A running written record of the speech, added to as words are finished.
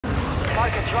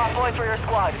Target drop point for your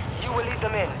squad. You will lead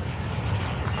them in.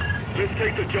 Let's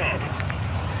take the job.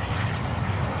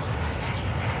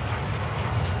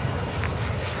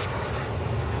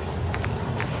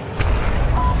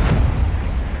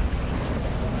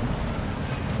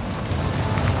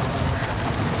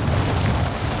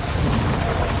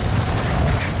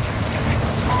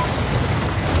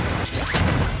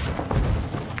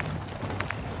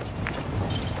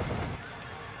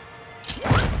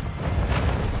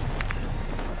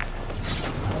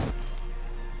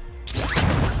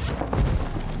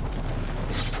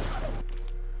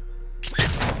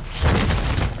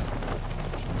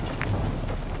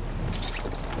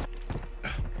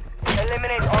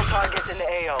 Eliminate all targets in the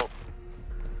AO.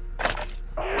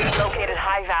 We've located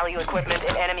high-value equipment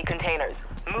in enemy containers.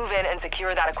 Move in and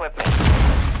secure that equipment.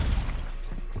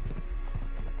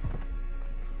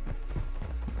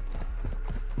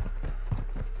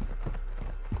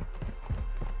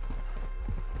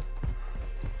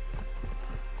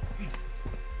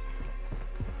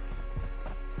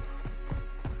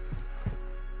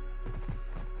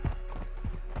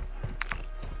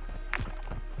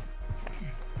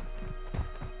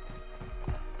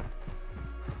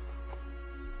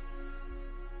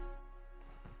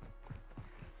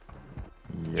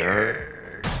 Yeah.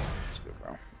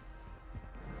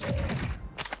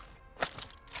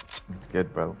 It's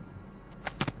good, bro.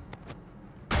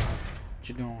 What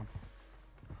you doing?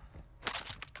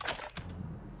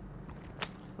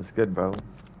 What's good, bro?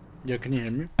 Yeah, can you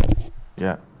hear me?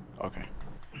 Yeah. Okay.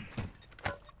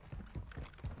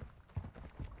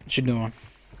 What you doing?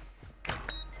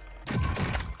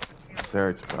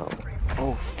 Search, bro.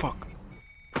 Oh, fuck.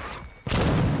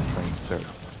 Playing search.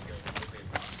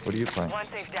 What are you playing? One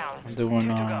safe down. I'm doing,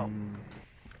 Two to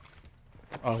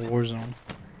go. Warzone.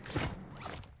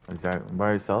 Is that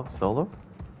by yourself? Solo?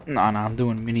 Nah, I'm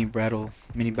doing mini battle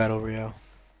royale.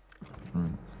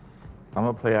 I'm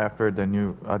gonna play after the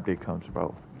new update comes,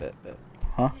 bro. Bet.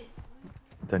 Huh?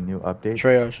 The new update?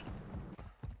 Triage.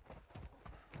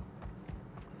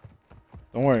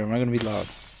 Don't worry, I'm not gonna be loud.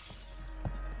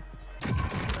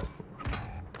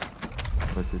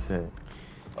 What's it say?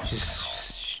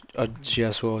 She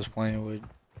asked who I was playing with.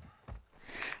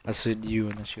 I said you,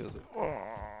 and then she was like, oh.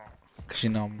 Cause you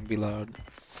know I'm gonna be loud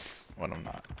when I'm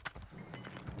not.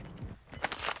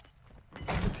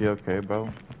 Is he okay, bro?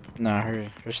 Nah,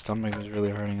 her stomach was really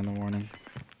hurting in the morning.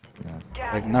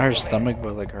 Yeah. Like, not her stomach,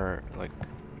 but like her,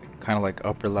 kind of like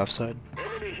upper left side.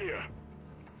 Enemy here.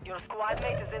 Your squad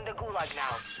mate is in the gulag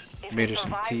now. If Made they her some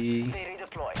survive, tea. they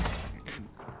redeploy.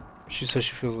 She says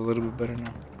she feels a little bit better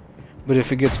now. But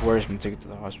if it gets worse, I'm gonna take it to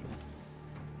the hospital.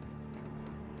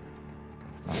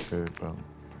 It's not good, bro.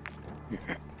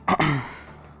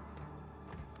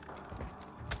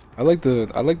 I like the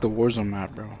Warzone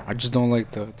map, bro. I just don't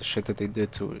like the shit that they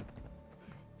did to it.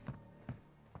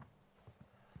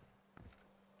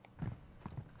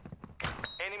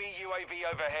 Enemy UAV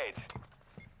overhead.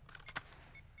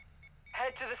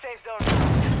 Head to the safe zone.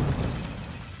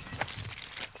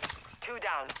 2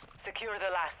 down. Secure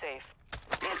the last safe.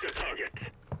 Mark the target.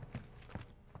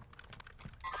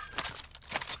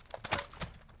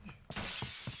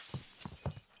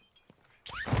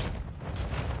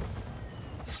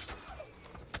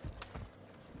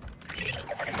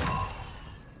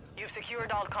 You've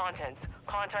secured all contents.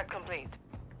 Contract complete.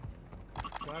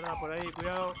 Guarda por ahí,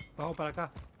 cuidado. Vamos para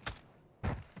acá.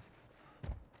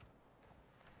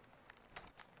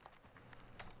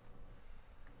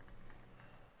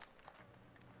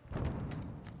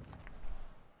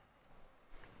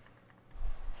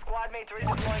 Squad mates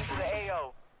redeploying to the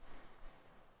AO.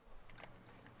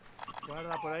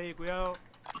 Guarda por ahí, cuidado.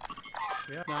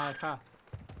 Cuidado. Nada, deja.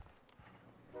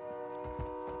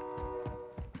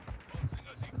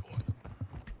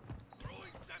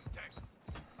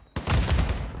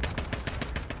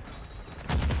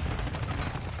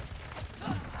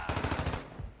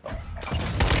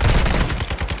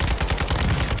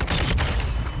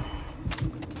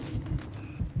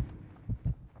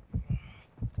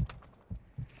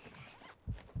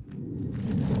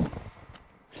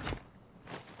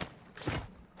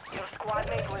 Your squad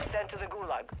mate was sent to the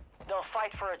gulag. They'll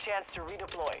fight for a chance to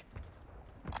redeploy.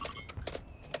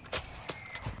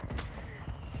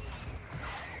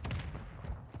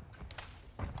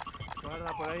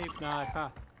 Guarda por ahí. Nada,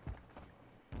 deja.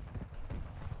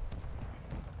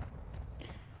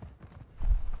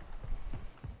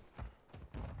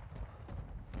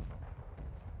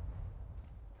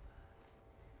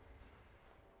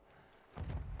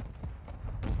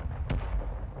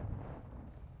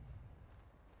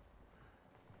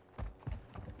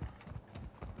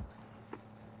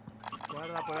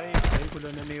 Guarda Cuidado por ahí, vehículo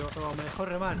enemigo. Oh, me dejó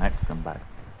remar. Snipe somebody.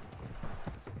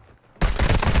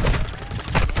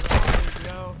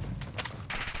 Cuidado.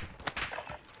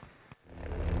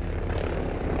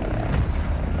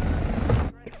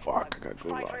 Fuck, I got Fight for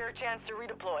gulag. your chance to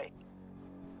redeploy.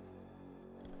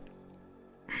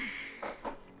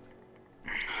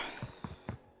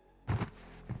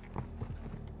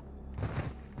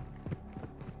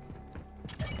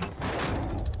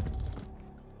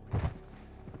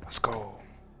 Let's go.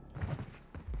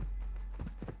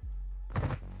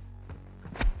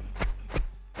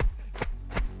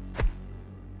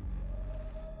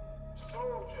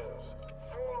 Soldiers,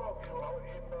 4 of you are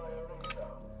in my arena.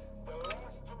 The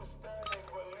last 2 standing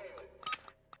will leave it.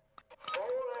 4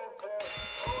 enter,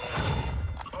 4 leave.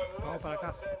 Vamos Unless para I acá.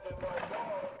 send in my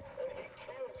dog and he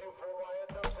kills you for my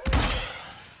entertainment.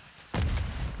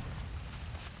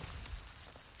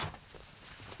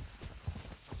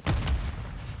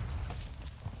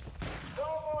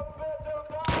 Someone better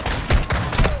die!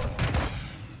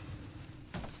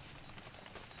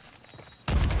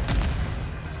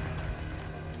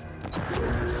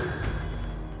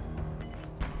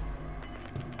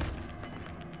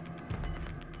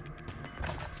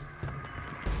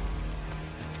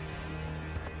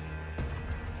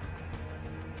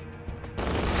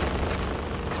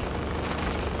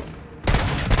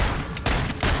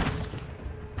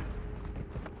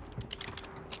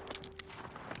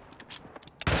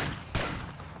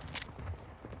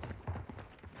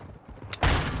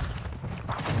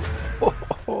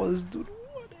 Oh, this dude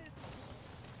won it.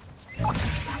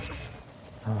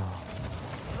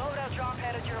 Loadout drop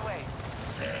headed your way.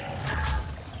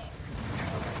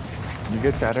 You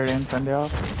get Saturday and Sunday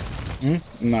off? Hmm?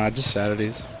 Nah, just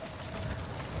Saturdays.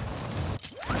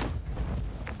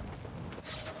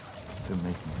 They're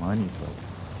making money, bro.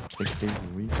 6 days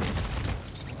a week.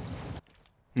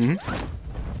 Hmm?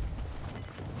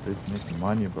 They're making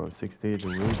money, bro. 6 days a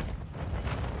week.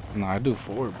 Nah, I do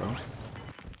 4, bro.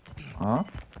 Huh?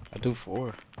 I do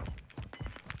 4.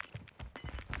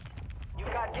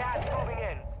 You've got gas moving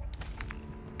in.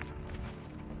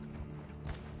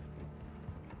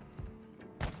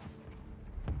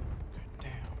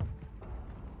 Damn.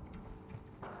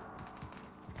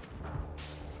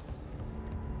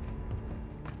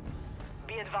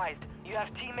 Be advised, you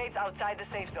have teammates outside the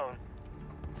safe zone.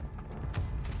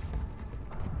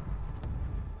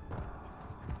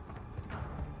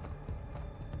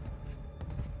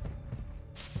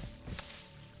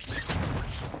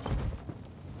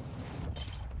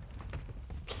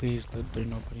 Please let there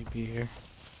nobody be here.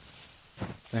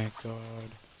 Thank God.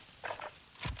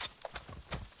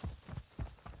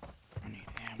 I need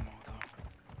ammo though.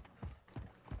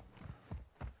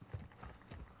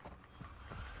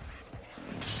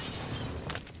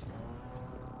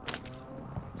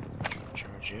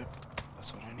 Charge, yep.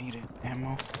 That's what I needed.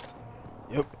 Ammo.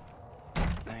 Yep.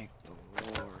 Thank the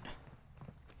Lord.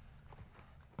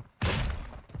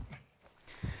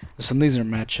 Some of these are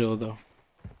mad chill though.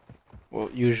 Well,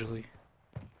 usually.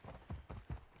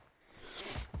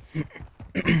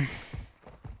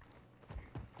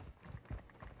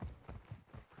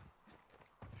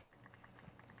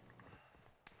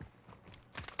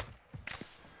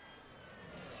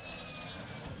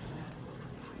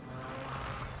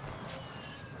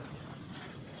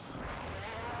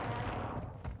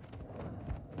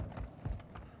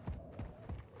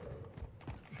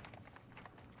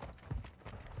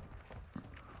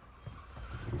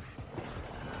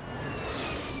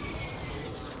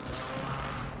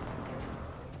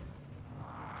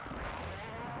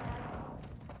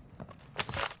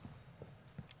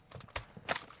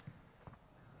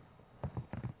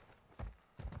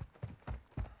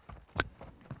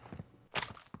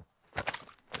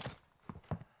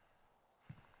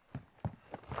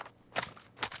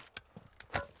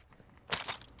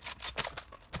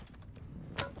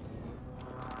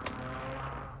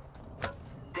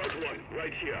 Got one,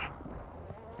 right here.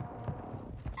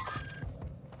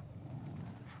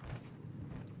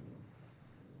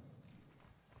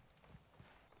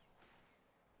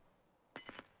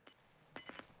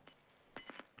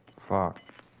 Fuck.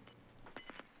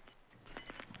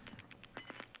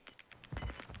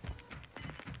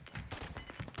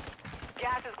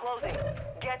 Gas is closing.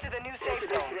 Get to the new safe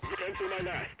zone. Cancel my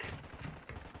last.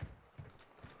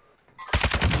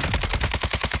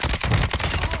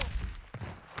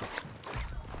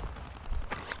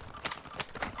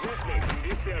 Movement in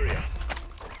this area.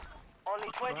 Only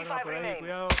Guarda 25 por ahí, remain.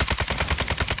 cuidado.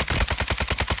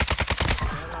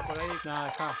 Guarda por ahí. Nada,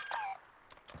 deja.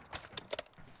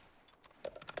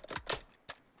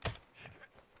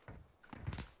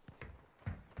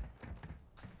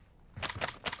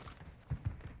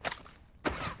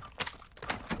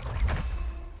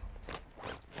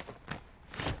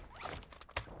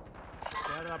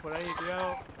 por ahí,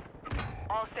 cuidado.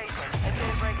 All stations, a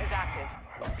jailbreak is active.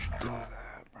 Why would you do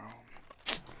that, bro?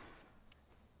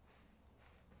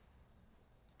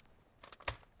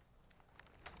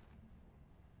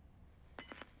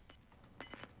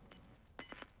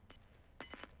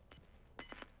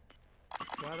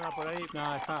 Guarda por ahí.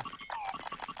 No, está.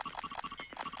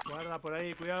 Guarda por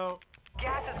ahí, cuidado.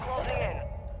 Gas is closing in.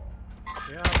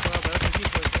 Cuidado, puedo aparecer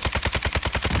equipo.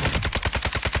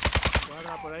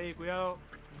 Guarda por ahí, cuidado.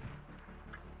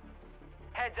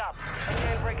 Heads up, a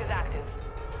jailbreak is active.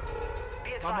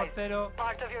 Be Vamos, advised, Tero.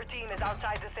 part of your team is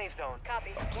outside the safe zone.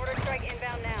 Copy. Mortar strike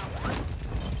inbound now.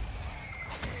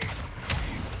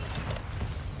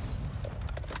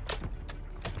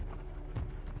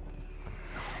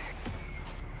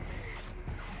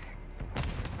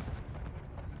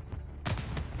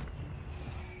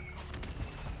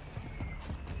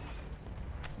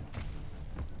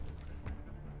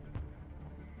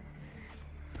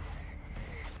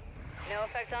 No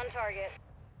effect on target.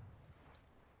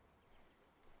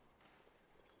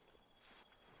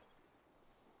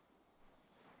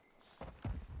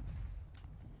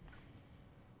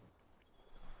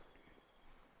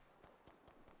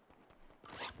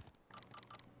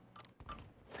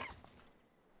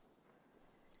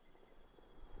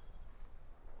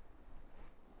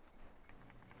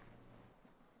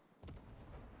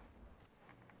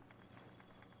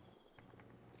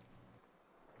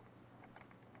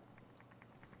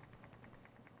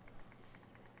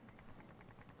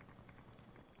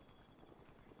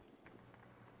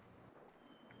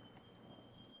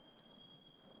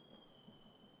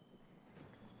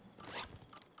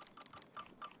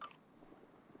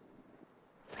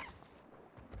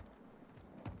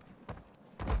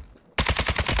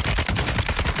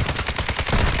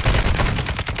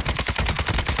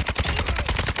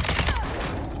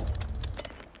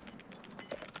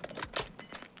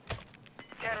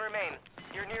 Remain.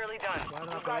 You're nearly done.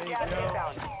 Guarda You've por got ahí, gas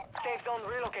cuidado. inbound. Safe zone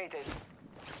relocated.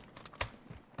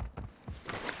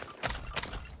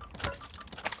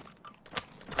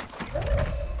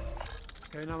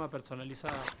 Que hay una arma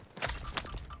personalizada.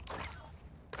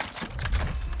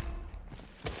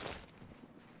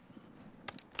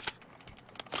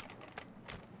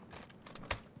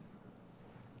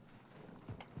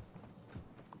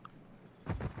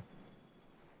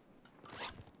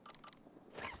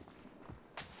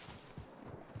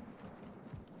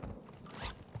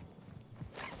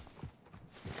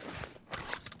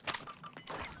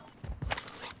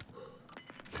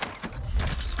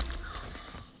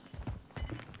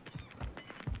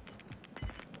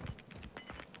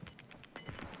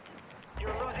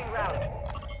 You're losing ground.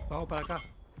 Vamos para acá.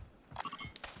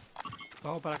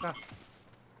 Vamos para acá.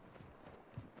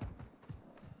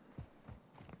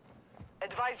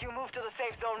 Advise you move to the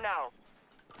safe zone now.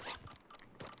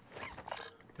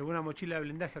 Tengo una mochila de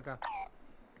blindaje acá.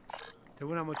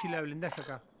 Tengo una mochila de blindaje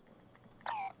acá.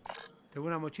 Tengo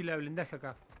una mochila de blindaje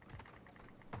acá.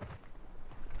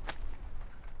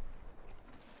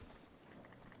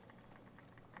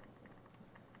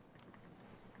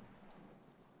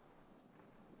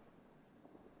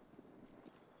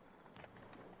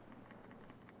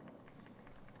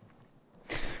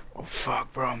 Oh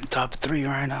fuck, bro, I'm top 3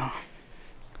 right now.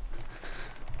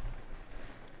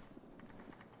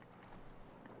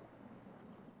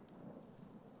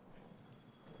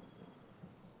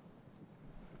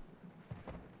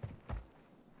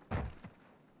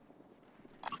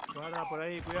 Guarda por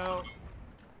ahí, cuidado.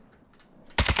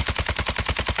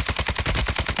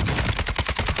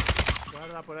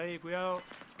 Guarda por ahí, cuidado.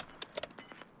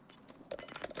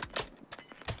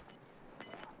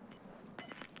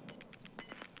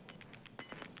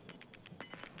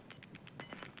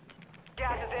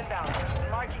 Gas is inbound.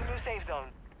 Marking new safe zone.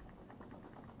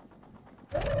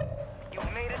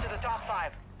 You've made it to the top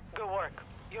 5. Good work.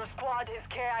 Your squad is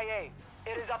KIA.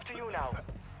 It is up to you now.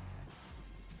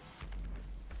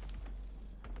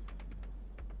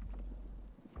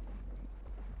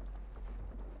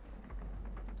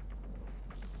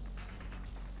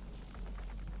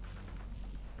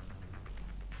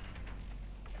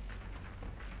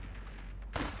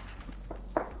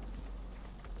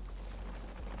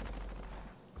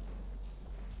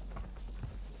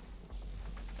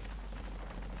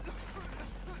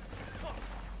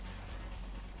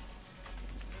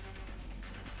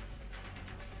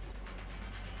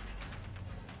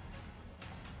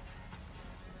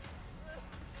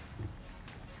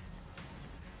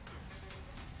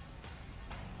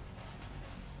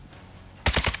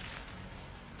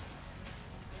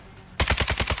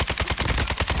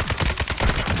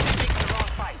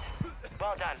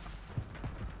 Well done.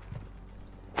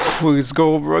 Let's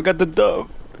go, bro. I got the dub.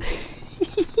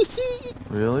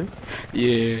 Really?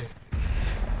 Yeah.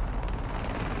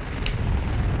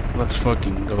 Let's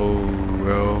fucking go,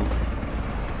 bro.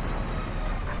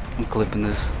 I'm clipping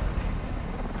this.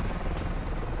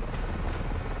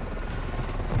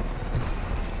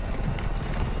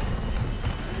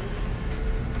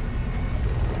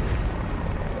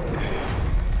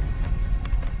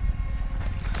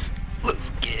 Let's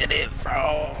get it,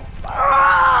 bro.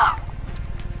 Ah!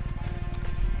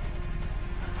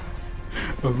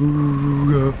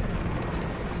 Ooh.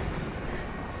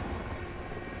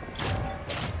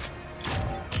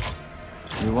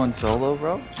 You won solo,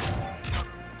 bro?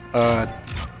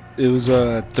 It was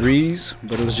threes,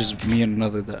 but it was just me and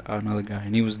another guy,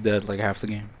 and he was dead like half the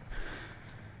game.